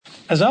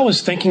As I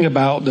was thinking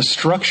about the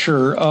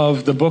structure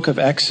of the book of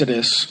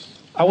Exodus,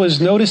 I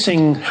was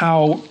noticing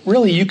how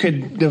really you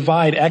could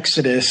divide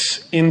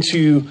Exodus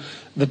into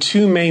the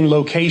two main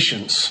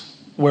locations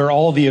where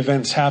all the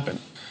events happen.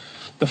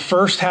 The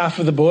first half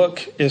of the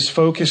book is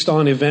focused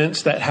on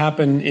events that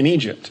happen in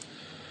Egypt.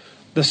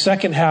 The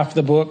second half of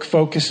the book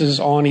focuses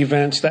on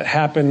events that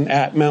happen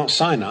at Mount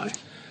Sinai.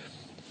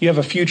 You have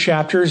a few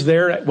chapters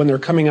there when they're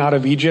coming out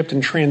of Egypt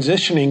and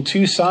transitioning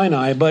to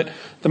Sinai, but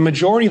the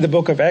majority of the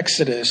book of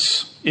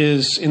Exodus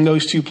is in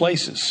those two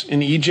places,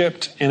 in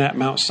Egypt and at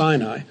Mount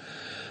Sinai.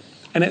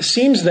 And it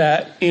seems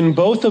that in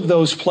both of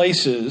those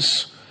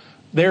places,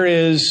 there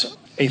is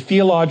a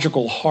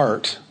theological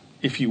heart,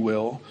 if you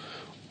will,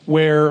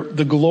 where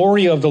the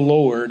glory of the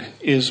Lord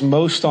is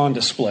most on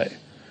display.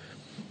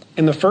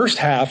 In the first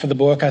half of the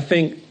book, I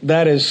think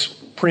that is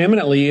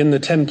preeminently in the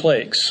 10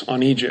 plagues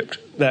on Egypt,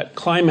 that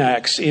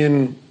climax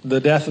in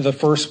the death of the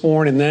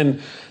firstborn and then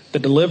the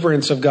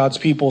deliverance of God's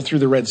people through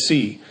the Red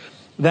Sea.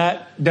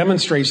 That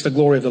demonstrates the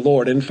glory of the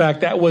Lord. In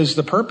fact, that was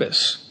the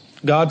purpose.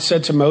 God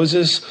said to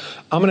Moses,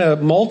 I'm going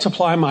to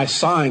multiply my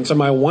signs and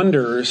my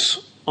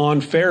wonders on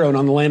Pharaoh and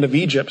on the land of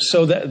Egypt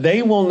so that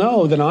they will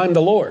know that I'm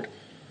the Lord.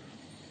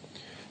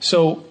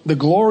 So the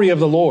glory of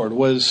the Lord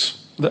was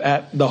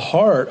at the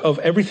heart of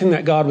everything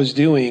that God was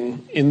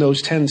doing in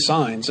those 10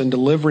 signs and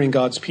delivering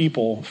God's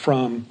people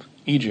from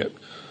Egypt.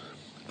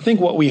 I think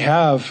what we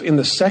have in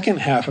the second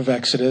half of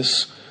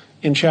Exodus,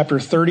 in chapter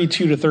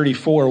 32 to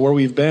 34, where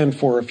we've been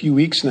for a few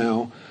weeks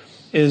now,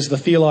 is the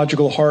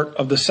theological heart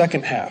of the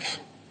second half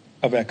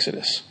of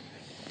Exodus.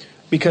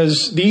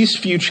 Because these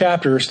few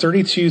chapters,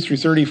 32 through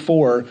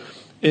 34,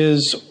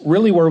 is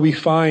really where we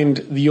find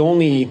the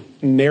only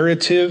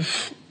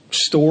narrative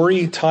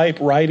story type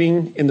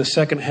writing in the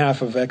second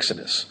half of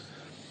Exodus.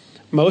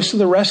 Most of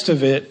the rest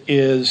of it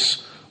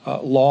is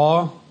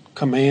law,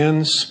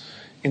 commands,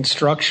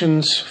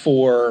 instructions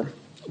for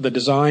the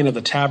design of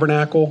the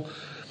tabernacle.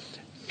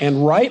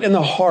 And right in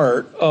the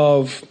heart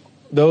of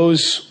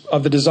those,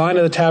 of the design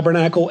of the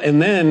tabernacle,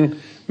 and then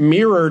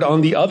mirrored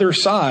on the other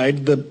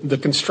side, the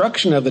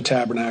construction of the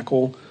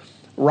tabernacle,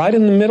 right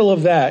in the middle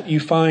of that, you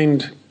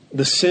find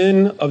the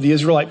sin of the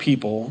Israelite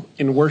people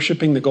in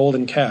worshiping the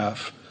golden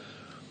calf.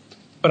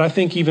 But I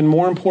think even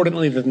more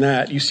importantly than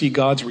that, you see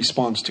God's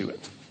response to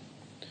it.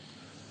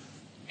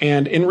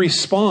 And in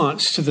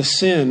response to the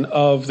sin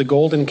of the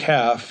golden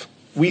calf,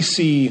 we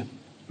see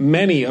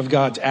many of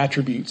God's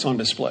attributes on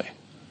display.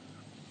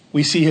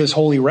 We see his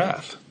holy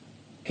wrath,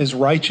 his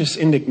righteous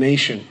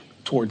indignation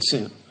towards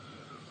sin.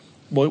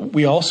 But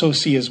we also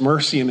see his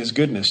mercy and his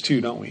goodness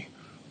too, don't we?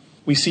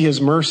 We see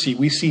his mercy,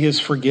 we see his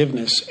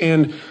forgiveness.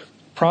 And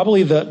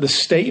probably the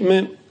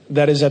statement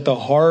that is at the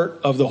heart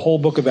of the whole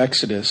book of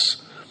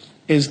Exodus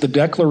is the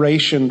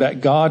declaration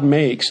that God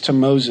makes to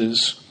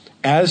Moses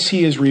as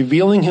he is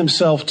revealing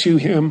himself to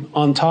him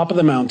on top of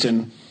the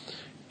mountain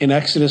in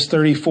Exodus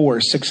 34,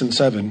 6 and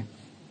 7.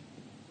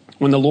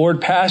 When the Lord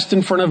passed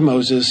in front of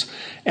Moses,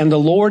 and the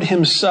Lord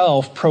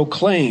himself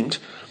proclaimed,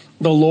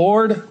 the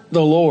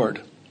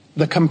Lord,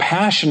 the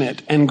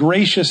compassionate and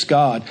gracious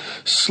God,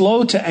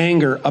 slow to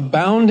anger,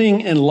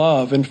 abounding in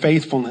love and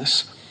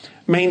faithfulness,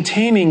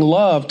 maintaining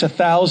love to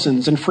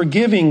thousands and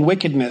forgiving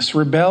wickedness,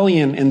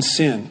 rebellion, and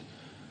sin.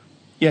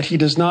 Yet he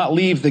does not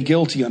leave the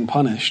guilty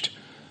unpunished.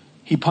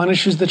 He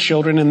punishes the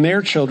children and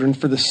their children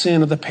for the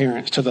sin of the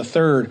parents to the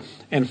third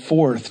and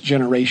fourth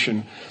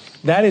generation.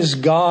 That is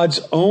God's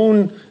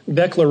own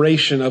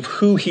declaration of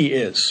who he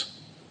is.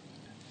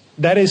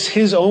 That is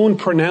his own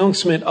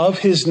pronouncement of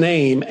his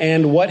name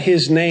and what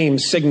his name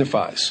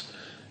signifies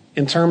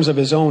in terms of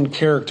his own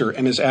character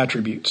and his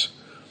attributes.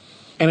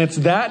 And it's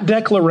that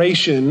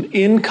declaration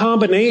in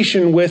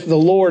combination with the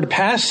Lord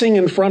passing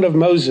in front of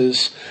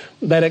Moses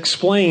that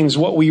explains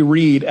what we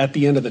read at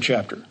the end of the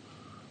chapter,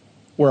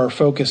 where our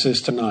focus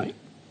is tonight.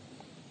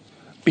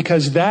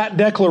 Because that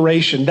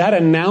declaration, that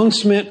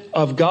announcement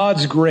of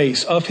God's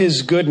grace, of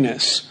his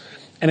goodness,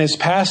 and his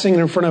passing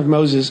in front of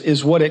Moses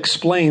is what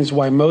explains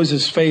why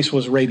Moses' face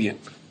was radiant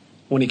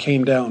when he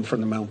came down from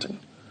the mountain.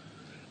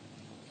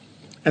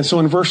 And so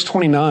in verse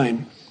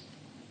 29,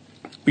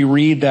 we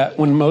read that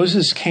when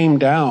Moses came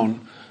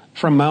down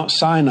from Mount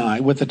Sinai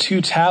with the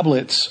 2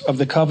 tablets of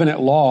the covenant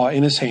law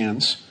in his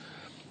hands,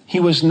 he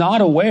was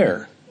not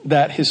aware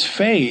that his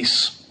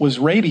face was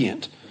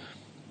radiant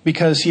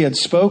because he had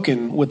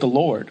spoken with the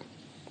Lord.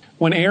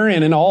 When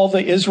Aaron and all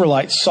the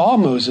Israelites saw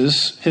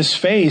Moses, his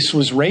face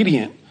was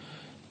radiant,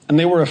 and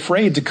they were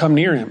afraid to come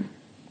near him.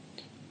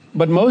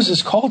 But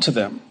Moses called to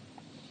them.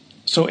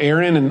 So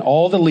Aaron and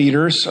all the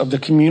leaders of the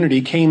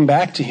community came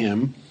back to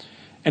him,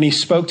 and he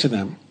spoke to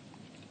them.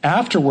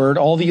 Afterward,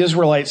 all the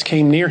Israelites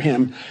came near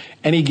him,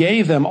 and he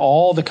gave them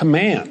all the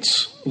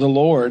commands the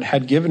Lord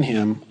had given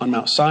him on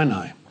Mount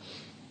Sinai.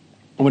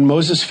 When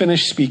Moses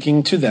finished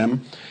speaking to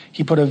them,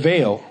 he put a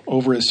veil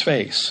over his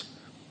face.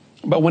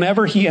 But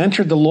whenever he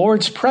entered the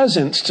Lord's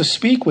presence to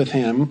speak with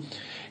him,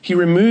 he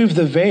removed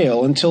the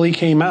veil until he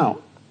came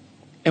out.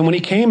 And when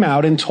he came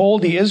out and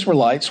told the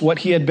Israelites what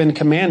he had been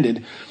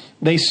commanded,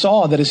 they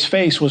saw that his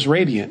face was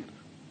radiant,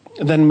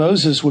 then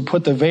Moses would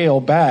put the veil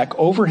back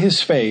over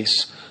his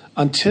face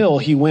until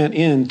he went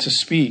in to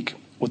speak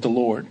with the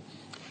Lord.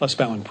 Let's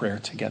bow in prayer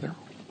together.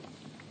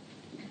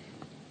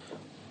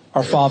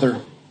 Our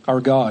Father,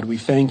 our God, we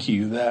thank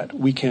you that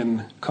we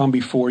can come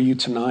before you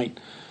tonight,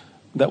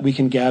 that we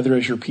can gather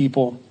as your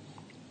people,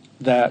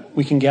 that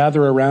we can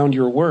gather around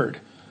your word,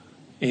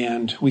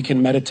 and we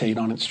can meditate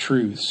on its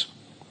truths.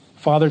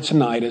 Father,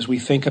 tonight, as we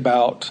think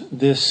about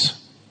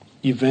this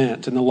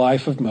event in the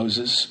life of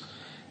Moses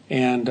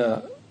and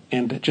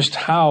just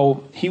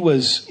how he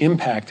was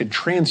impacted,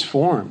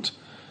 transformed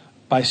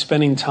by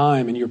spending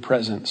time in your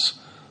presence,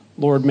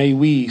 Lord, may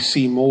we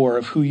see more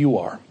of who you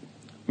are.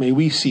 May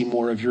we see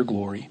more of your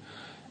glory.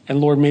 And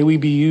Lord, may we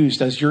be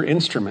used as your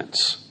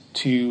instruments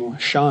to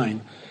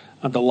shine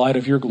the light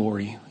of your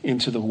glory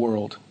into the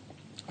world.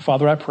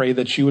 Father, I pray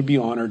that you would be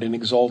honored and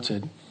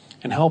exalted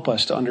and help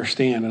us to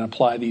understand and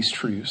apply these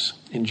truths.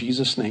 In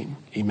Jesus' name,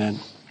 amen.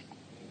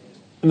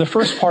 In the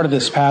first part of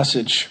this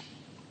passage,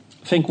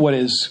 I think what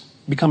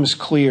becomes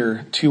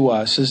clear to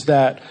us is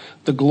that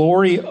the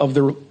glory of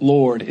the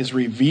Lord is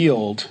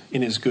revealed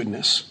in his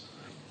goodness.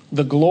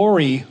 The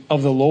glory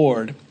of the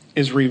Lord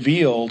is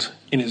revealed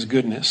in his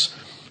goodness.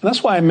 And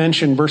that's why I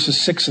mentioned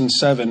verses 6 and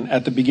 7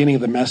 at the beginning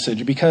of the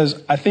message,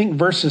 because I think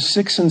verses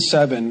 6 and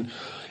 7,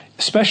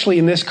 especially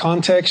in this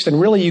context, and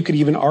really you could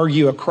even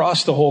argue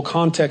across the whole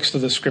context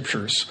of the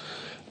scriptures,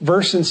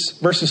 verses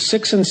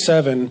 6 and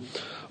 7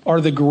 are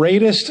the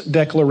greatest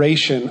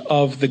declaration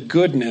of the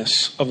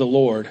goodness of the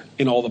Lord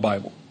in all the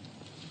Bible.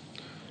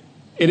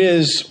 It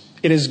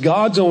is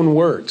God's own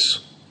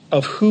words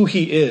of who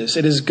he is.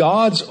 It is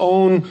God's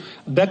own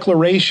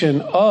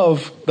declaration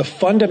of the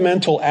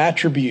fundamental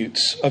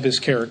attributes of his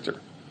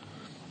character,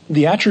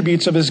 the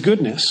attributes of his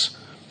goodness.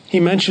 He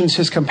mentions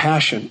his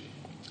compassion,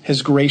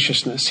 his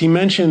graciousness. He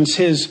mentions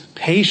his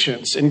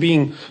patience in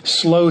being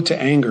slow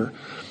to anger.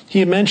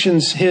 He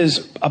mentions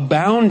his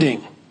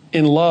abounding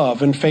in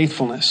love and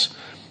faithfulness,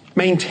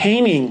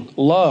 maintaining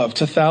love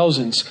to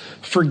thousands,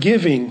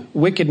 forgiving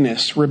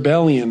wickedness,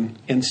 rebellion,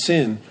 and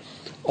sin.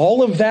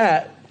 All of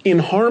that in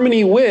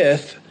harmony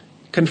with,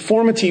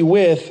 conformity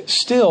with,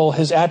 still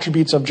his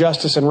attributes of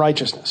justice and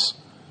righteousness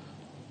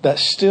that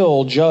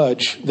still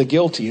judge the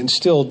guilty and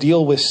still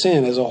deal with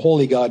sin as a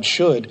holy God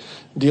should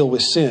deal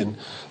with sin.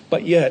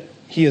 But yet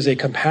he is a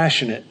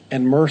compassionate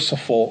and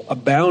merciful,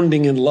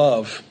 abounding in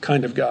love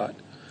kind of God.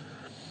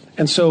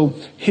 And so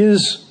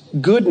his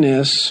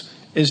goodness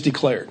is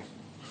declared.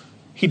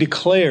 He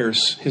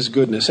declares his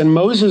goodness. And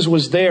Moses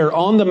was there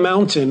on the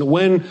mountain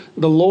when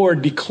the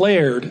Lord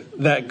declared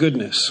that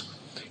goodness.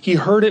 He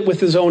heard it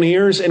with his own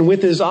ears, and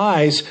with his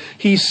eyes,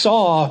 he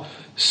saw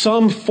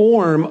some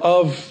form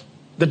of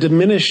the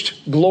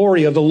diminished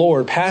glory of the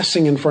Lord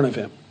passing in front of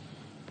him.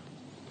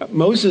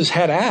 Moses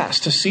had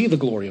asked to see the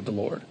glory of the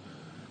Lord.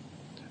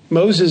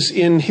 Moses,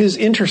 in his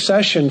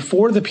intercession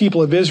for the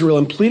people of Israel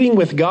and pleading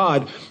with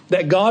God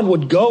that God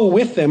would go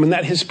with them and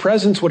that his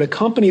presence would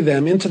accompany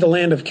them into the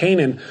land of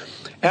Canaan,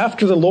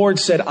 after the Lord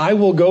said, I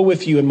will go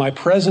with you and my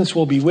presence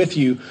will be with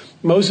you,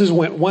 Moses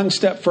went one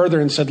step further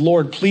and said,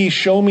 Lord, please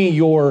show me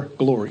your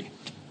glory.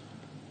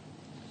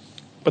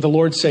 But the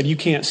Lord said, you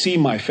can't see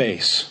my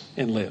face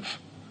and live.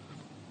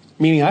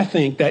 Meaning, I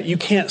think that you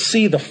can't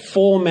see the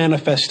full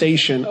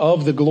manifestation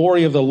of the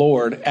glory of the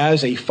Lord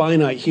as a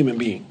finite human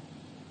being.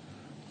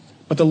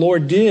 But the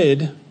Lord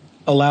did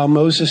allow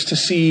Moses to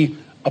see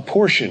a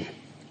portion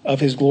of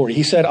his glory.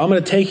 He said, I'm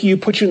going to take you,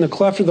 put you in the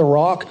cleft of the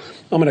rock.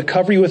 I'm going to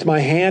cover you with my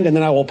hand, and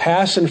then I will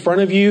pass in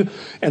front of you,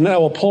 and then I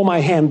will pull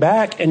my hand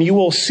back, and you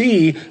will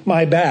see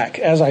my back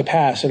as I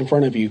pass in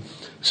front of you.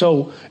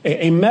 So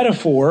a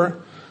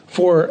metaphor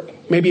for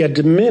maybe a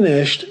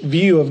diminished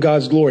view of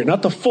God's glory,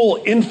 not the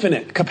full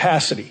infinite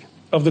capacity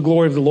of the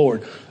glory of the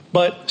Lord,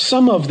 but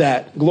some of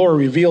that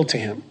glory revealed to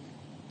him.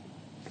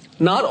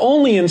 Not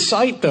only in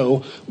sight,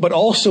 though, but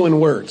also in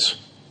words.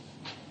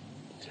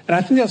 And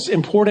I think that's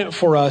important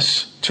for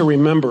us to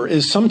remember,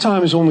 is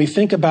sometimes when we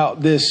think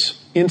about this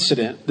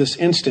incident, this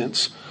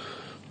instance,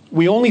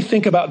 we only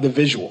think about the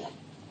visual.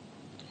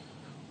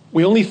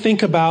 We only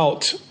think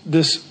about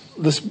this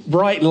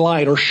bright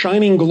light or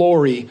shining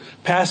glory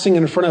passing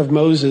in front of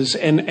Moses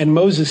and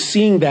Moses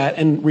seeing that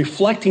and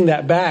reflecting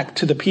that back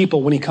to the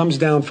people when he comes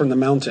down from the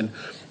mountain.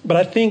 But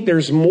I think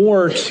there's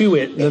more to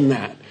it than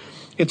that.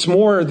 It's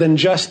more than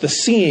just the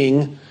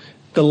seeing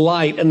the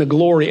light and the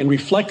glory and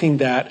reflecting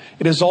that.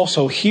 It is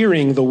also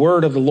hearing the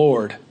word of the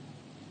Lord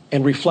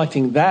and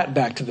reflecting that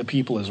back to the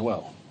people as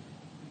well.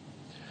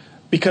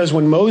 Because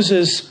when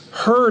Moses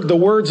heard the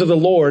words of the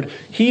Lord,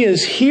 he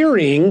is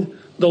hearing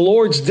the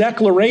Lord's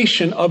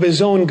declaration of his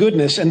own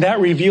goodness, and that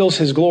reveals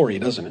his glory,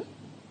 doesn't it?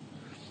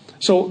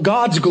 So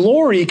God's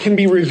glory can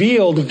be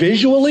revealed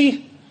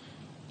visually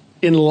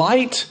in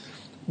light,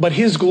 but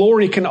his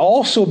glory can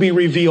also be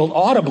revealed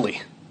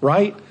audibly,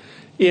 right?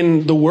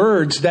 In the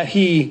words that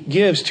he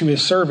gives to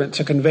his servant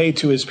to convey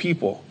to his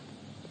people.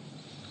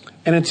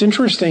 And it's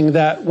interesting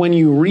that when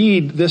you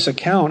read this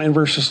account in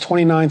verses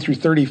 29 through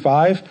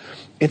 35,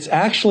 it's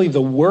actually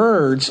the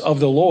words of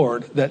the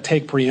Lord that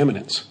take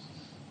preeminence.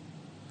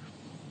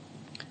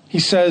 He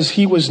says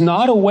he was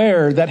not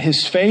aware that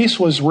his face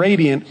was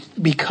radiant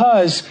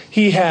because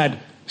he had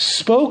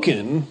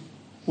spoken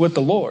with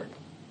the Lord.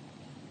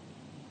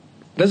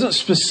 It doesn't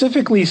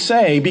specifically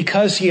say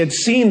because he had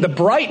seen the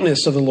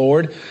brightness of the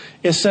Lord.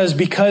 It says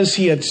because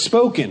he had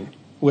spoken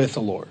with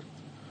the Lord.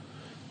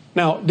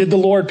 Now, did the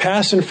Lord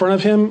pass in front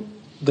of him?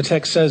 The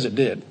text says it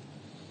did.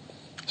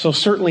 So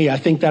certainly I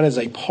think that is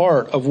a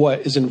part of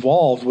what is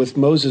involved with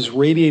Moses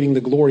radiating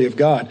the glory of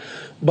God.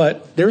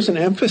 But there's an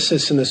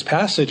emphasis in this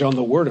passage on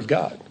the word of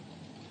God,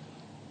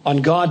 on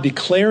God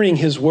declaring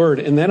his word,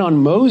 and then on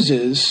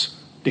Moses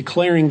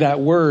declaring that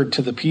word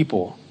to the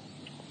people.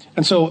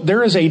 And so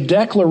there is a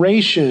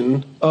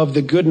declaration of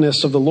the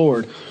goodness of the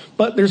Lord,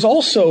 but there's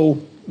also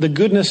the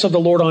goodness of the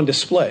Lord on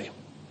display,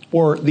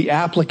 or the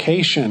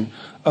application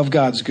of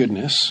God's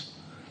goodness.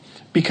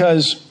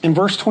 Because in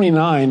verse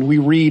 29, we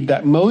read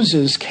that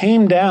Moses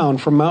came down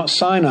from Mount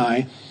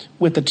Sinai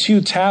with the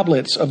 2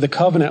 tablets of the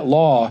covenant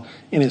law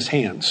in his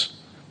hands.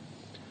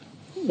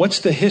 What's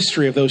the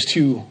history of those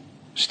 2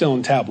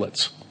 stone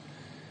tablets?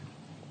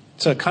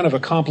 It's a kind of a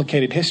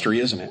complicated history,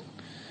 isn't it?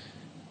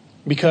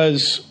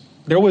 Because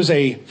there was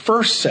a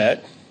first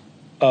set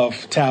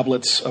of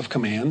tablets of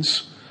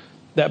commands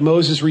that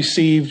Moses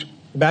received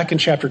back in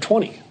chapter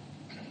 20.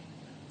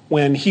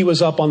 When he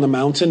was up on the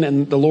mountain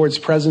and the Lord's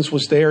presence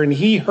was there, and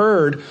he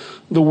heard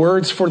the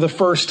words for the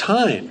first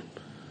time,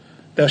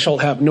 "Thou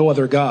shalt have no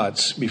other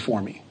gods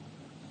before me.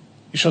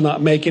 You shall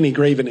not make any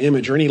graven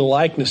image or any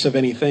likeness of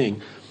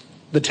anything."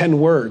 The 10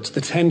 words, the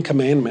 10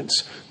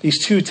 commandments,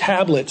 these 2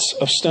 tablets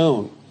of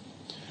stone.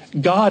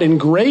 God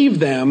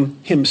engraved them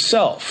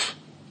himself.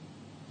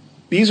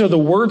 These are the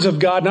words of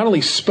God, not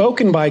only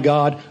spoken by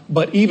God,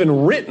 but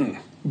even written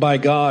by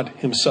God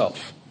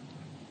himself.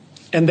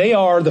 And they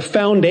are the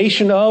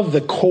foundation of,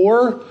 the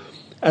core,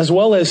 as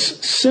well as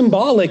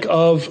symbolic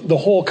of the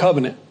whole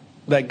covenant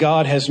that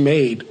God has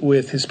made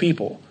with his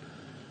people.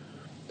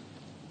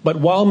 But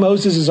while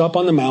Moses is up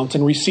on the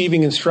mountain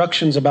receiving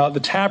instructions about the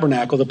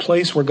tabernacle, the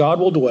place where God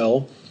will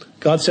dwell,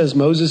 God says,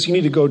 "Moses, you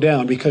need to go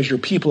down because your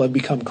people have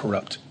become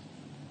corrupt.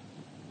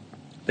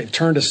 They've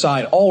turned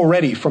aside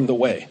already from the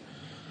way."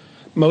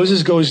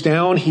 Moses goes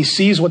down. He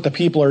sees what the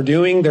people are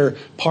doing. They're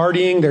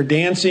partying, they're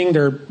dancing,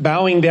 they're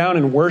bowing down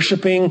and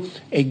worshiping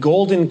a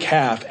golden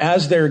calf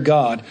as their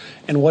God.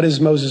 And what is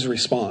Moses'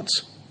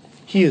 response?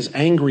 He is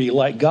angry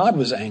like God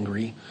was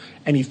angry,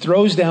 and he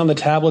throws down the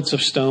tablets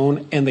of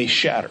stone and they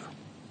shatter.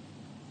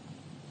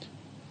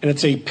 And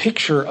it's a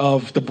picture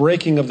of the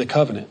breaking of the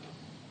covenant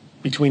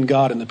between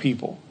God and the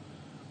people.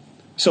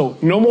 So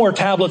no more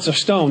tablets of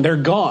stone. They're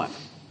gone.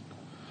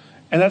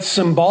 And that's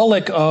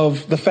symbolic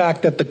of the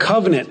fact that the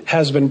covenant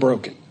has been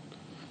broken.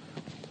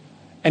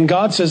 And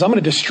God says, "I'm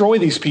going to destroy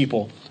these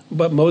people."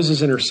 But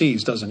Moses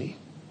intercedes, doesn't he?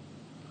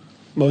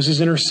 Moses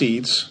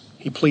intercedes.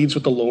 He pleads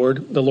with the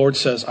Lord. The Lord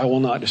says, "I will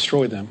not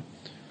destroy them."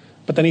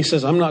 But then he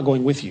says, "I'm not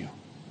going with you."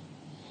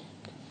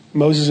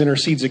 Moses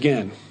intercedes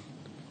again.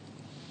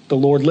 The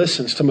Lord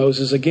listens to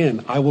Moses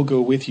again. "I will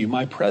go with you.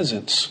 My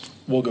presence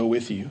will go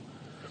with you."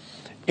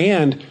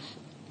 And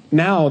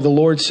now the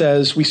Lord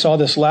says, we saw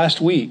this last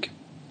week,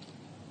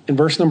 in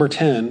verse number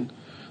 10,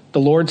 the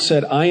Lord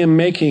said, "I am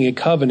making a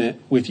covenant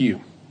with you.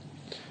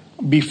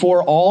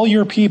 Before all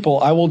your people,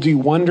 I will do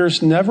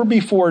wonders never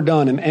before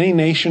done in any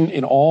nation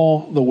in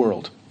all the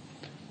world."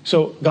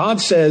 So God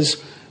says,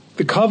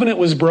 the covenant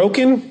was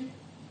broken,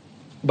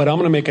 but I'm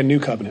going to make a new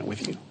covenant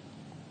with you.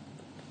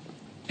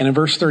 And in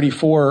verse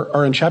 34,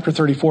 or in chapter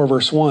 34,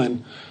 verse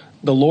 1,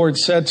 the Lord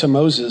said to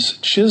Moses,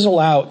 "Chisel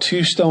out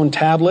 2 stone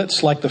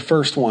tablets like the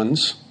first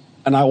ones,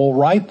 and I will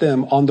write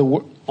them on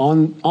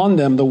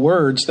them the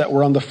words that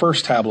were on the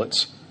first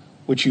tablets,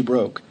 which you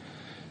broke."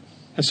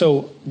 And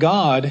so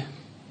God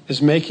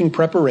is making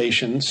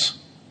preparations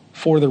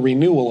for the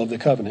renewal of the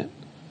covenant.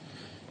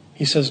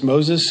 He says,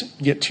 "Moses,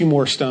 get 2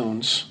 more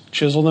stones,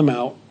 chisel them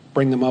out,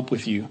 bring them up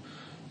with you,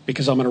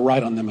 because I'm going to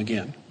write on them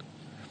again."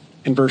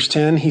 In verse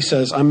 10, he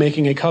says, "I'm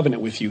making a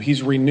covenant with you."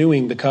 He's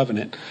renewing the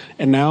covenant.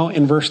 And now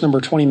in verse number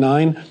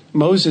 29,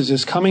 Moses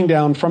is coming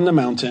down from the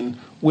mountain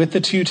with the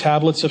 2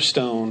 tablets of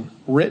stone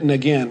written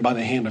again by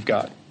the hand of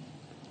God.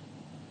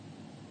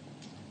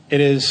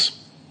 It is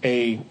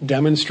a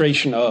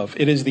demonstration of,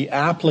 it is the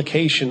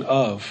application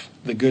of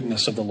the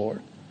goodness of the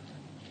Lord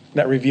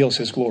that reveals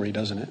his glory,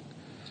 doesn't it?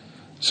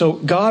 So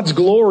God's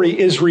glory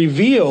is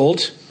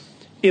revealed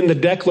in the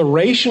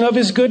declaration of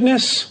his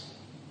goodness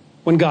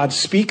when God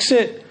speaks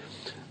it,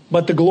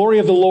 but the glory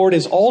of the Lord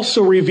is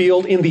also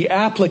revealed in the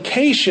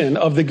application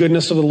of the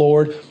goodness of the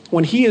Lord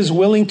when he is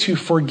willing to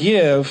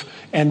forgive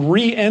and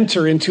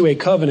re-enter into a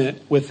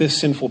covenant with this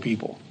sinful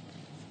people.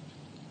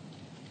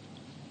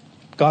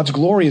 God's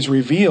glory is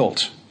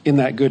revealed in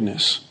that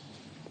goodness.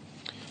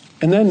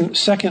 And then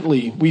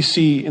secondly, we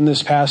see in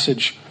this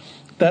passage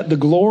that the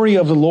glory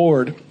of the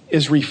Lord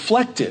is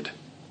reflected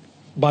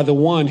by the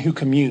one who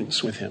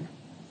communes with him.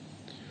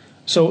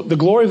 So the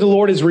glory of the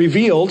Lord is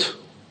revealed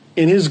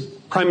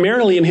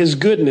primarily in his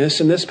goodness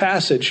in this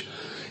passage.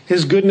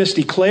 His goodness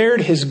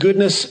declared, his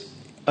goodness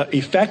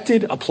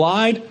effected,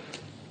 applied.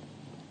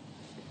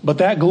 But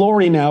that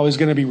glory now is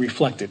going to be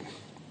reflected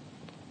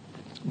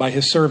by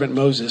his servant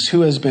Moses,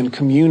 who has been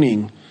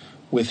communing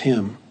with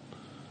him.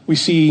 We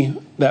see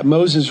that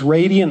Moses'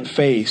 radiant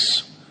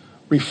face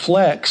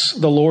reflects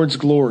the Lord's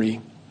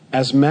glory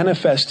as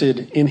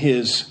manifested in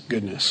his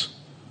goodness.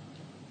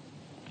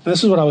 And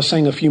this is what I was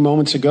saying a few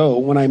moments ago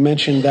when I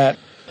mentioned that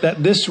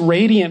this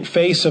radiant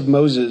face of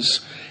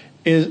Moses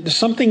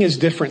something is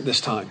different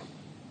this time,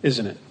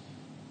 isn't it?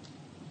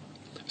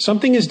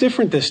 Something is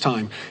different this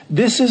time.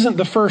 This isn't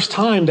the first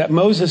time that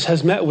Moses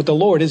has met with the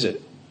Lord, is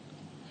it?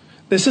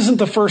 This isn't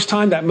the first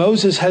time that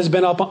Moses has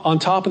been up on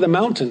top of the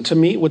mountain to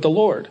meet with the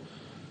Lord.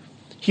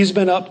 He's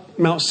been up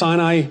Mount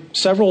Sinai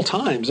several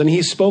times, and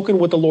he's spoken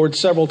with the Lord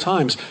several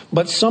times.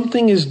 But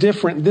something is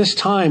different this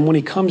time when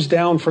he comes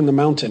down from the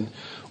mountain.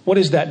 What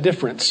is that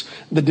difference?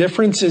 The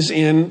difference is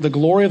in the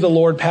glory of the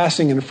Lord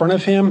passing in front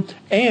of him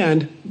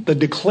and the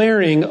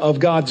declaring of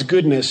God's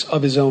goodness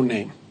of his own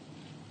name.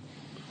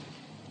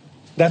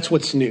 That's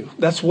what's new.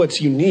 That's what's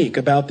unique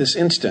about this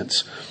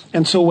instance.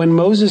 And so when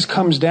Moses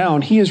comes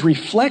down, he is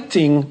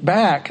reflecting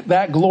back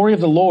that glory of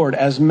the Lord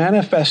as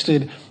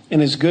manifested in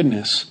his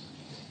goodness.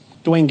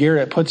 Dwayne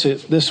Garrett puts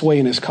it this way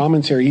in his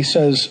commentary. He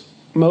says,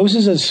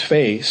 Moses'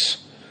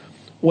 face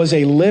was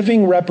a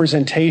living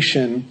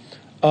representation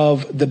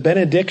of the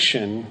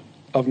benediction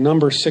of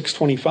Numbers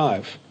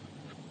 6:25.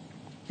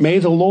 May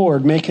the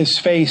Lord make his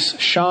face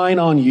shine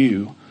on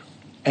you,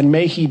 and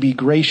may he be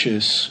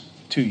gracious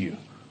to you.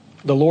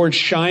 The Lord's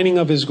shining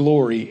of his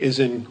glory is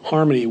in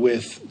harmony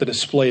with the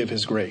display of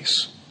his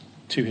grace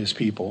to his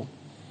people.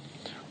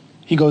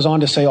 He goes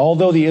on to say,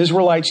 although the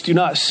Israelites do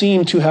not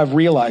seem to have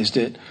realized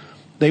it,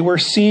 they were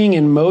seeing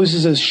in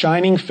Moses'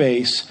 shining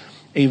face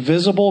a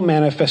visible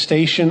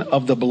manifestation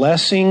of the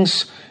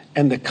blessings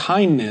and the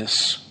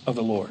kindness of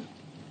the Lord.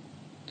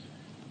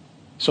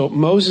 So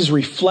Moses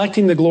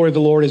reflecting the glory of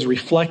the Lord is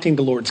reflecting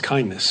the Lord's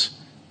kindness,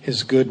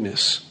 his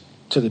goodness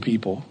to the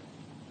people.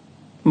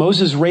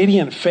 Moses'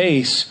 radiant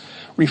face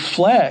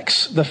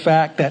reflects the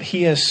fact that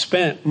he has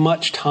spent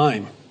much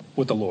time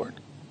with the Lord.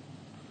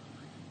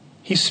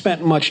 He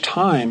spent much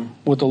time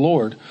with the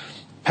Lord.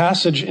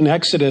 Passage in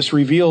Exodus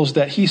reveals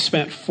that he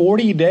spent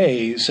 40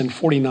 days and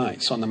 40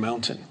 nights on the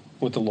mountain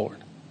with the Lord.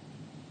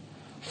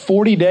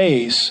 40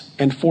 days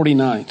and 40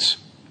 nights.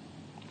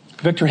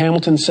 Victor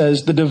Hamilton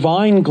says, the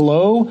divine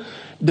glow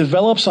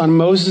develops on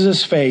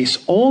Moses'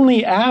 face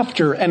only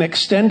after an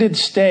extended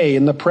stay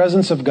in the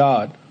presence of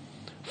God.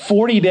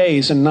 40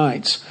 days and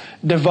nights.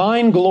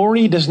 Divine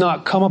glory does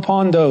not come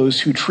upon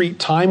those who treat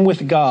time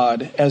with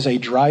God as a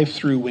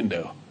drive-through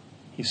window,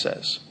 he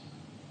says.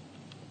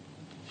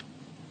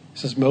 He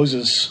says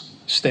Moses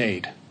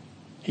stayed.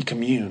 He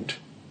communed.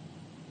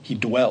 He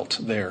dwelt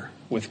there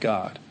with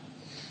God.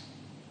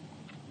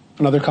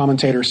 Another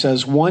commentator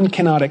says, one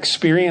cannot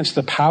experience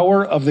the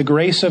power of the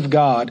grace of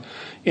God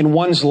in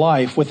one's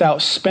life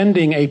without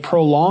spending a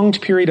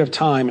prolonged period of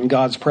time in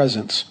God's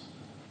presence.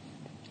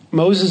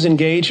 Moses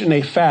engaged in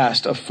a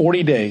fast of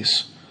 40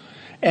 days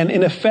and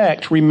in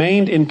effect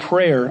remained in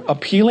prayer,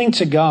 appealing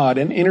to God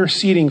and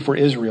interceding for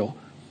Israel.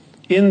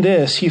 In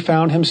this, he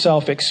found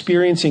himself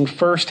experiencing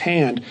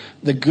firsthand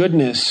the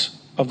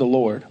goodness of the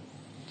Lord.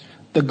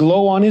 The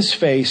glow on his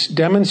face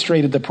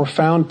demonstrated the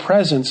profound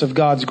presence of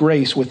God's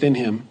grace within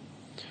him.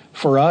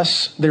 For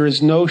us, there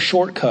is no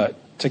shortcut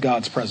to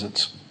God's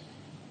presence.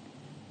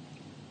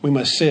 We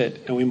must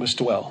sit and we must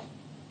dwell,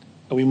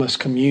 and we must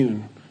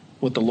commune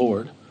with the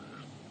Lord.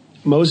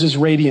 Moses'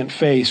 radiant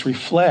face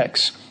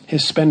reflects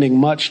his spending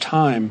much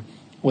time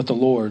with the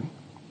Lord.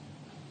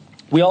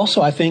 We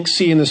also, I think,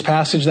 see in this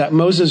passage that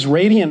Moses'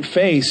 radiant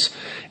face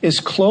is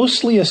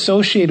closely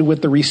associated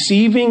with the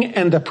receiving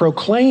and the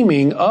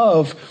proclaiming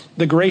of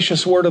the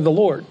gracious word of the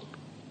Lord.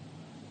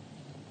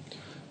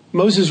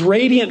 Moses'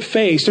 radiant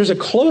face, there's a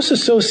close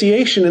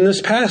association in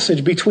this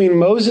passage between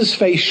Moses'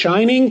 face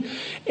shining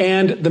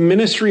and the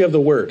ministry of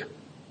the word,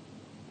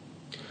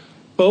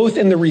 both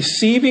in the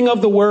receiving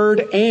of the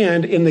word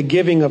and in the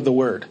giving of the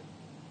word.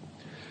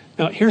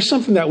 Now, here's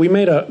something that we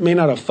may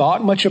not have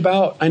thought much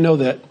about. I know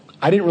that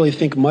I didn't really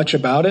think much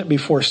about it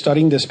before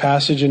studying this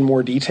passage in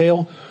more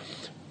detail.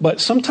 But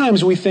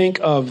sometimes we think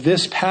of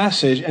this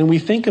passage and we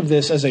think of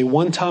this as a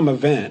one-time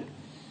event.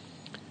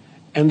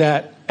 And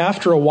that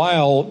after a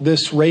while,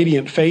 this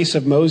radiant face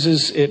of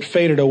Moses, it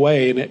faded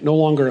away and it no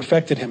longer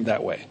affected him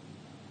that way.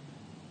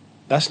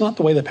 That's not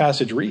the way the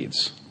passage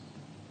reads.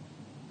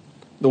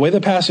 The way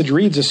the passage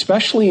reads,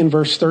 especially in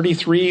verse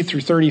 33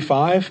 through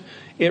 35,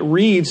 it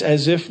reads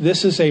as if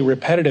this is a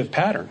repetitive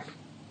pattern.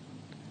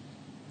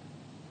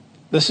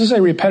 This is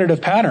a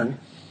repetitive pattern.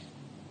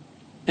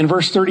 In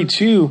verse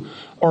 32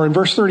 or in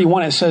verse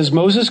 31, it says,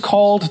 Moses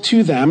called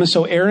to them, and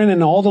so Aaron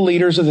and all the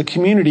leaders of the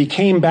community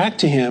came back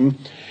to him,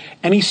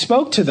 and he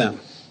spoke to them.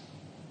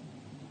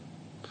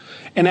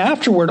 And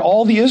afterward,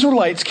 all the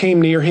Israelites came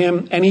near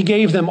him, and he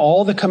gave them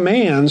all the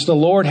commands the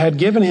Lord had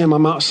given him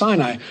on Mount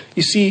Sinai.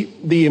 You see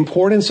the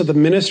importance of the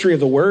ministry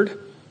of the word?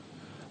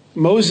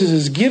 Moses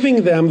is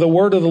giving them the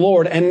word of the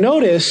Lord. And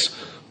notice,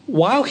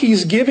 while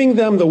he's giving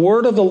them the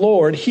word of the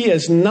Lord, he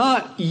has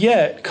not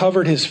yet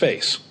covered his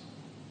face.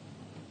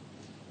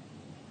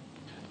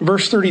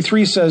 Verse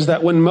 33 says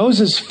that when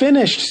Moses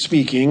finished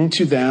speaking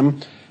to them,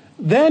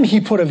 then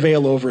he put a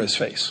veil over his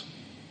face.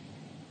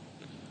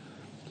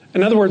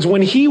 In other words,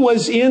 when he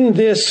was in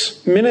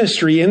this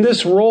ministry, in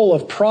this role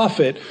of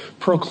prophet,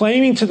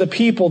 proclaiming to the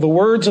people the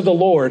words of the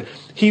Lord,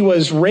 he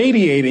was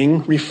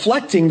radiating,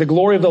 reflecting the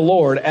glory of the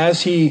Lord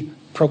as he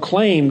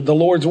proclaimed the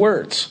Lord's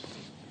words.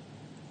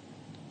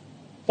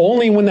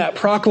 Only when that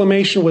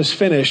proclamation was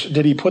finished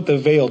did he put the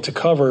veil to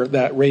cover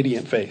that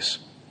radiant face.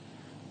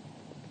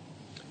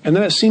 And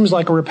then it seems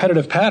like a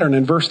repetitive pattern.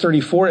 In verse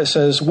 34, it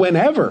says,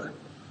 whenever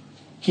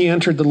he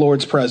entered the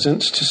Lord's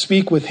presence to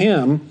speak with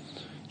him,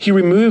 he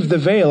removed the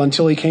veil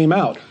until he came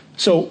out.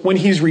 So when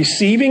he's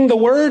receiving the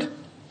word,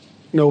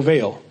 no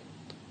veil.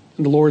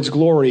 And the Lord's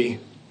glory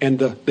and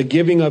the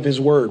giving of his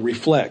word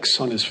reflects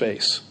on his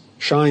face,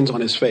 shines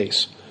on his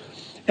face.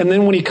 And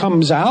then when he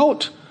comes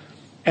out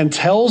and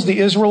tells the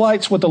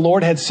Israelites what the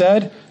Lord had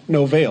said,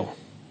 no veil.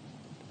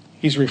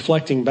 He's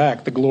reflecting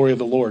back the glory of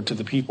the Lord to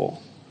the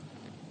people.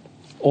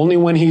 Only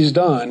when he's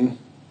done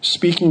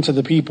speaking to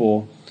the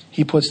people,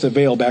 he puts the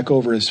veil back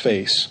over his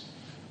face.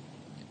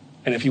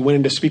 And if he went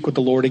in to speak with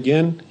the Lord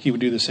again, he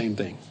would do the same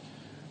thing.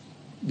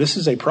 This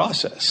is a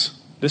process.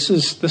 This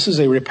is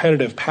a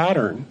repetitive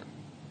pattern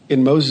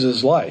in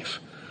Moses' life.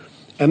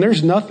 And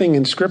there's nothing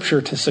in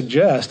Scripture to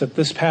suggest that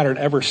this pattern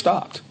ever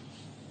stopped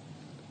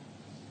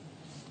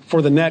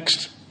for the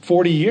next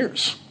 40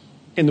 years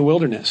in the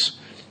wilderness.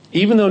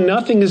 Even though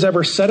nothing is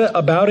ever said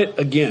about it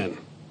again.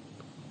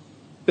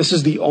 This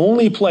is the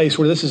only place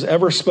where this is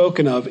ever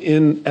spoken of,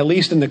 at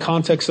least in the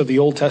context of the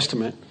Old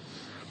Testament,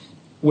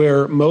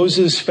 where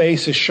Moses'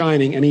 face is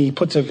shining and he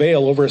puts a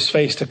veil over his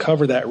face to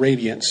cover that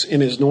radiance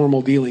in his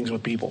normal dealings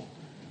with people.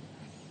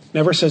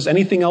 Never says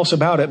anything else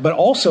about it, but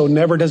also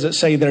never does it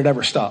say that it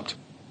ever stopped.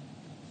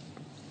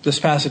 This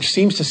passage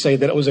seems to say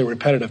that it was a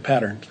repetitive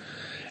pattern.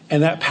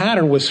 And that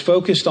pattern was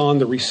focused on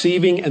the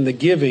receiving and the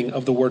giving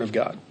of the Word of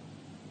God,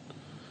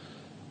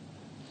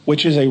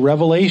 which is a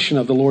revelation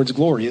of the Lord's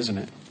glory, isn't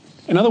it?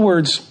 In other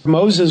words,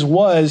 Moses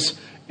was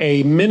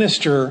a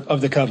minister of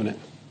the covenant.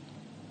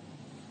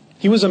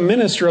 He was a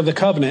minister of the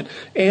covenant,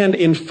 and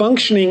in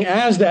functioning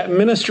as that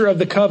minister of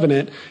the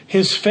covenant,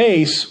 his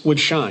face would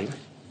shine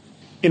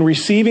in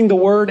receiving the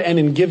word and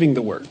in giving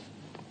the word.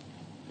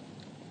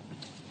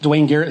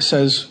 Dwayne Garrett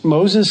says,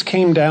 Moses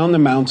came down the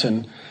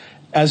mountain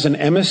as an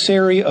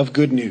emissary of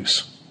good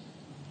news.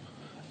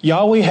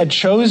 Yahweh had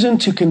chosen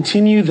to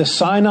continue the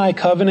Sinai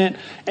covenant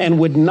and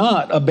would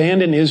not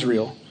abandon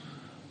Israel.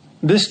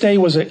 This day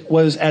was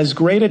as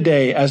great a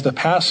day as the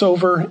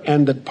Passover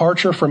and the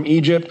departure from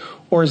Egypt,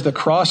 or as the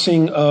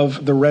crossing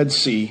of the Red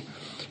Sea.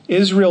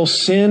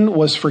 Israel's sin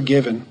was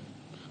forgiven.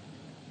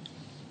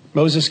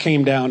 Moses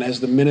came down as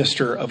the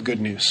minister of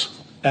good news,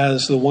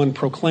 as the one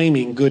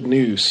proclaiming good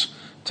news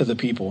to the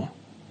people.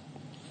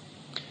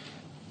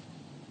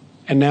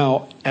 And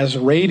now, as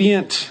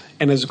radiant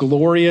and as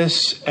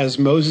glorious as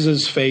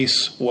Moses'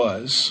 face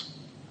was,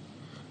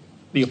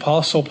 the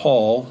Apostle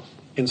Paul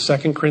in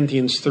 2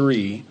 Corinthians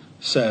 3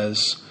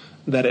 says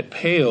that it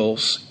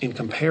pales in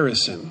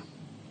comparison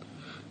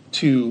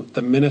to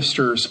the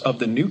ministers of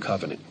the new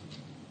covenant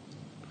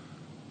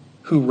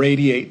who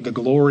radiate the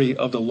glory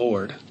of the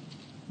Lord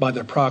by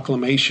the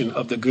proclamation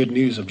of the good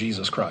news of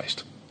Jesus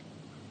Christ.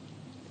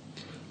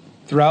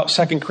 Throughout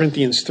 2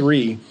 Corinthians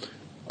 3,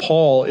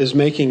 Paul is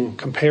making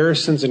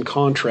comparisons and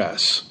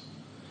contrasts.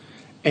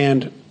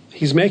 And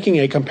he's making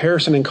a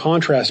comparison and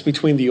contrast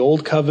between the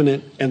old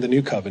covenant and the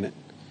new covenant.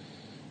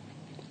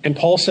 And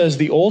Paul says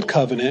the old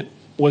covenant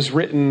was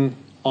written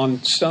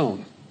on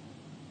stone,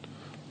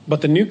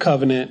 but the new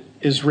covenant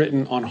is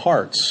written on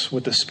hearts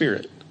with the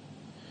Spirit.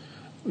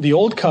 The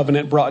old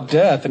covenant brought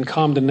death and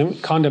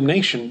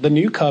condemnation. The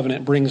new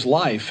covenant brings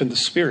life in the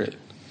Spirit.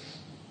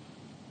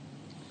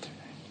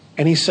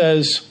 And he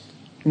says,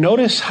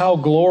 notice how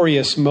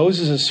glorious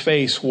Moses'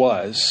 face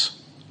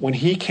was when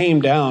he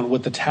came down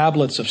with the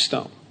tablets of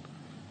stone.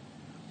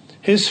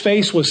 His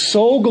face was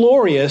so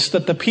glorious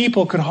that the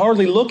people could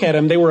hardly look at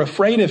him. They were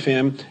afraid of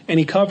him, and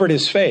he covered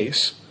his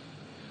face.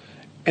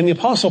 And the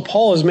Apostle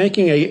Paul is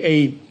making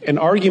an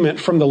argument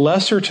from the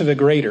lesser to the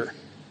greater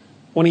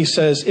when he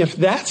says, if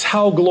that's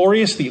how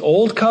glorious the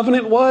old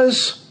covenant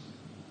was,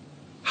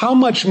 how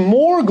much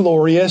more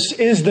glorious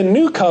is the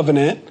new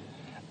covenant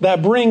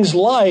that brings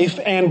life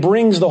and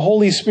brings the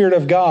Holy Spirit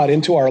of God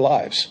into our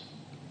lives?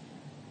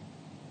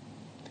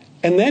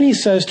 And then he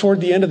says toward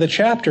the end of the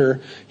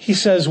chapter, he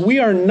says, we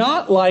are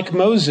not like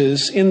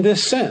Moses in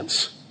this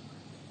sense,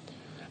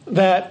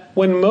 that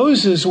when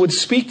Moses would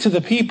speak to the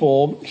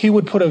people, he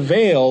would put a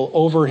veil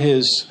over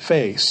his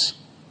face.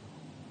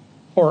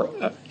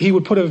 Or he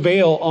would put a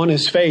veil on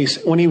his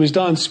face when he was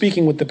done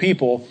speaking with the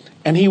people,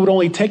 and he would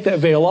only take that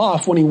veil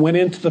off when he went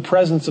into the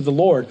presence of the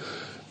Lord.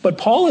 But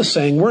Paul is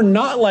saying we're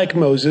not like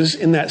Moses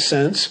in that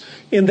sense,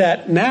 in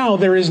that now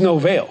there is no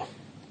veil.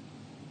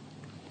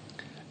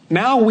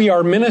 Now we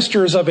are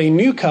ministers of a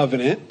new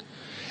covenant,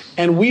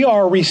 and we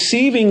are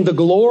receiving the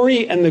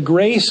glory and the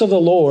grace of the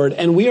Lord,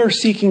 and we are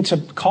seeking to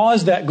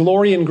cause that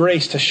glory and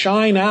grace to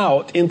shine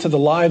out into the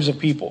lives of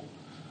people.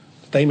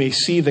 they may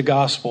see the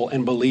gospel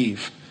and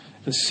believe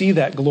and see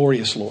that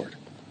glorious Lord.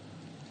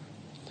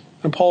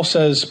 And Paul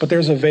says, but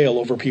there's a veil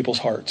over people's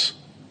hearts.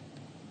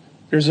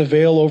 There's a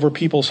veil over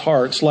people's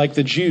hearts, like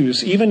the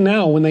Jews. Even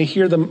now, when they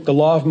hear the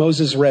law of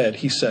Moses read,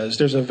 he says,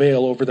 there's a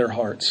veil over their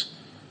hearts.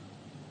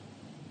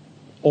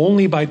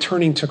 Only by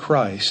turning to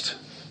Christ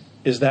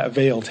is that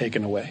veil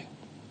taken away.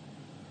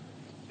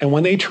 And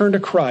when they turn to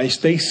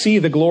Christ, they see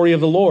the glory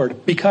of the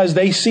Lord, because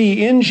they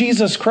see in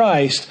Jesus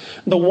Christ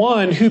the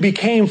one who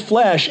became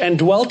flesh and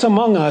dwelt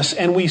among us,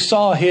 and we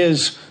saw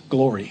his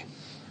glory.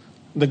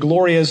 The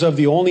glory as of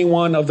the only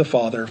one of the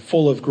Father,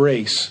 full of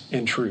grace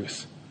and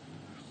truth.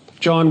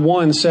 John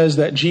 1 says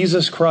that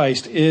Jesus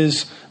Christ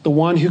is the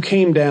one who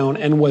came down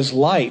and was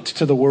light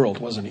to the world,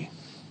 wasn't he?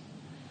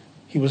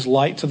 He was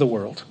light to the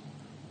world.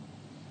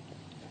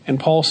 And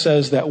Paul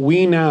says that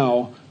we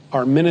now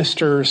are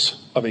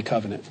ministers of a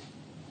covenant.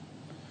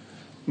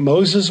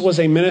 Moses was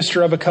a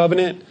minister of a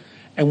covenant,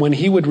 and when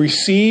he would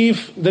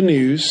receive the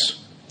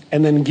news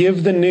and then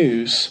give the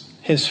news,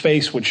 his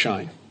face would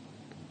shine.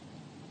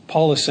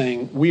 Paul is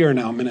saying we are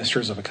now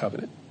ministers of a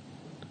covenant,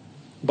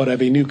 but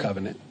of a new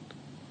covenant.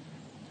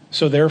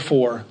 So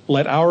therefore,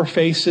 let our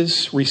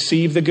faces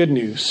receive the good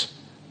news,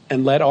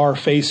 and let our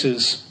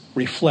faces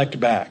reflect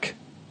back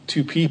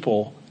to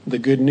people the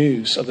good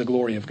news of the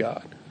glory of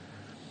God.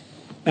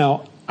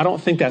 Now, I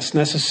don't think that's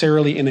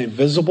necessarily in a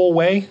visible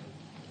way,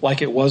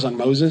 like it was on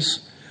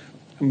Moses.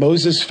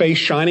 Moses' face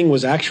shining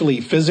was actually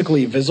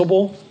physically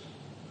visible,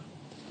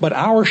 but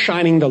our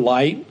shining the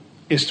light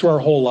is through our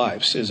whole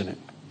lives, isn't it?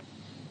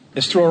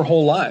 It's through our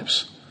whole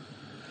lives.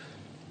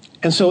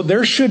 And so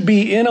there should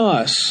be in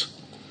us,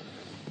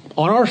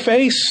 on our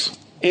face,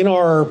 in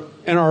our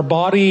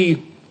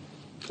body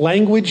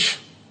language,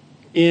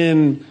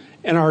 in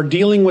our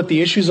dealing with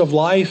the issues of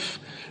life,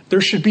 there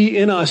should be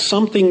in us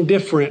something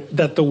different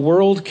that the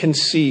world can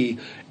see,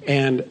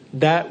 and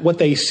that what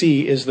they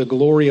see is the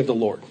glory of the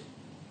Lord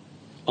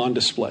on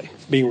display,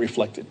 being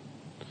reflected.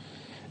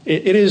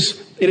 It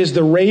is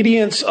the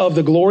radiance of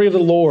the glory of the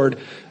Lord,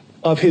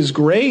 of his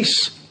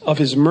grace, of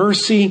his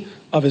mercy,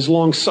 of his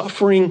long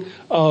suffering,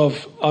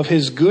 of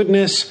his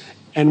goodness,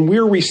 and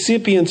we're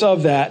recipients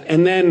of that,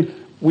 and then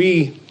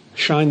we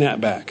shine that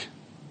back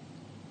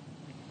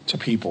to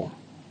people.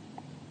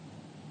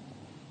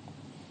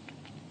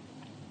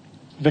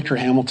 Victor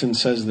Hamilton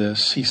says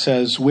this. He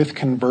says, with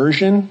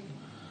conversion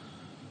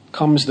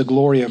comes the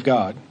glory of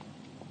God.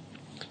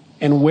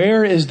 And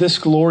where is this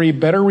glory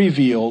better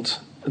revealed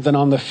than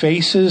on the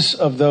faces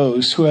of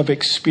those who have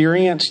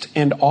experienced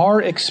and are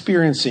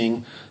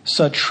experiencing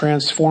such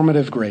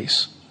transformative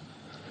grace?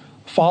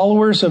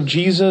 Followers of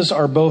Jesus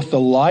are both the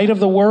light of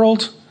the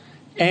world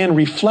and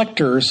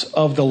reflectors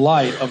of the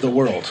light of the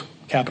world,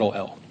 capital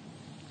L.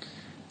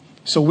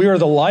 So we are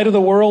the light of the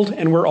world,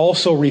 and we're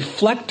also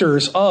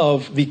reflectors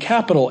of the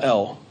capital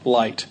L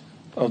light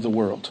of the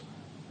world.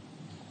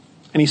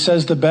 And he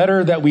says the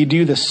better that we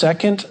do the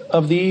second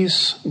of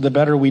these, the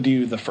better we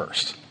do the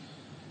first.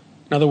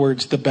 In other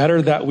words, the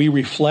better that we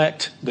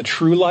reflect the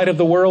true light of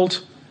the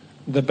world,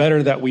 the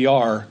better that we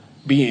are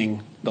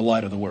being the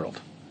light of the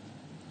world.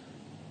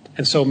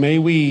 And so may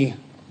we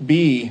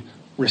be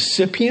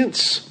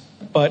recipients,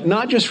 but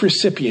not just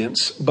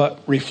recipients, but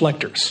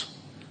reflectors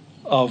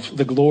of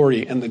the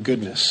glory and the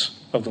goodness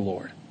of the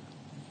Lord.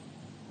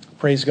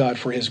 Praise God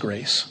for his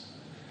grace.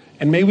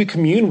 And may we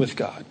commune with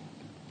God.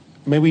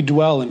 May we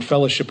dwell in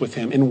fellowship with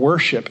him, in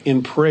worship,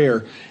 in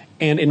prayer,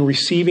 and in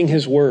receiving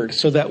his word,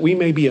 so that we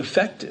may be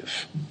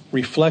effective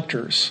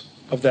reflectors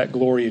of that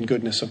glory and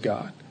goodness of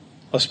God.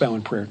 Let's bow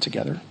in prayer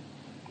together.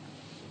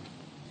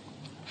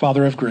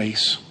 Father of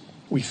grace,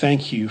 we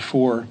thank you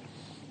for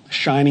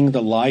shining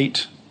the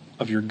light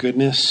of your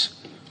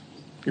goodness,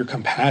 your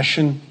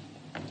compassion,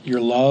 your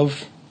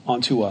love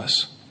onto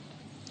us.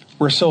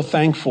 We're so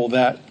thankful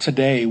that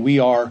today we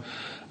are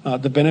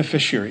the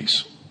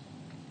beneficiaries.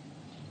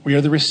 We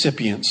are the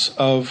recipients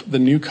of the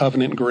new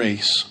covenant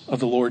grace of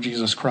the Lord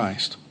Jesus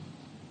Christ.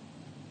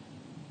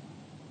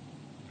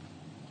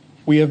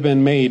 We have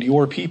been made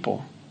your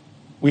people.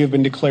 We have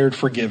been declared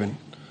forgiven,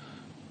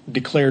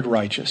 declared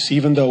righteous,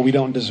 even though we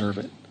don't deserve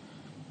it.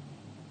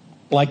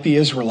 Like the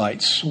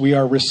Israelites, we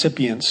are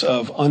recipients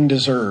of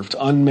undeserved,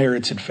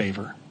 unmerited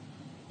favor.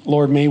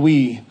 Lord, may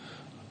we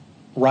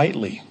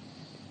rightly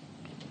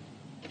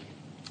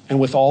and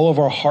with all of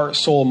our heart,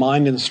 soul,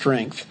 mind, and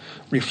strength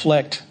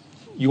reflect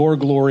your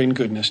glory and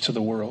goodness to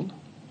the world.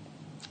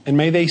 And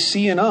may they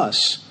see in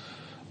us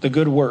the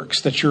good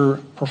works that you're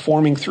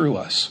performing through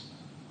us.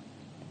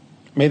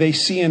 May they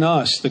see in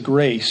us the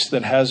grace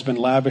that has been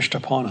lavished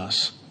upon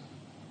us.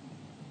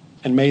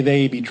 And may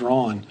they be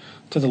drawn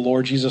to the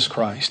Lord Jesus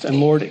Christ. And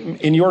Lord,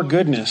 in your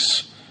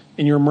goodness,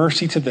 in your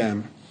mercy to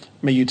them,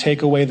 may you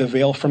take away the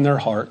veil from their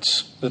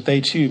hearts, that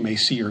they too may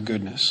see your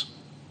goodness.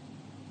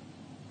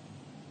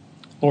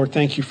 Lord,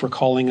 thank you for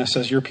calling us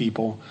as your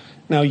people.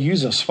 Now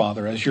use us,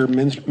 Father, as your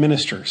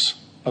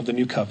ministers of the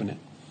new covenant.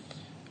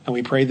 And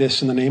we pray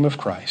this in the name of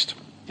Christ.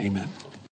 Amen.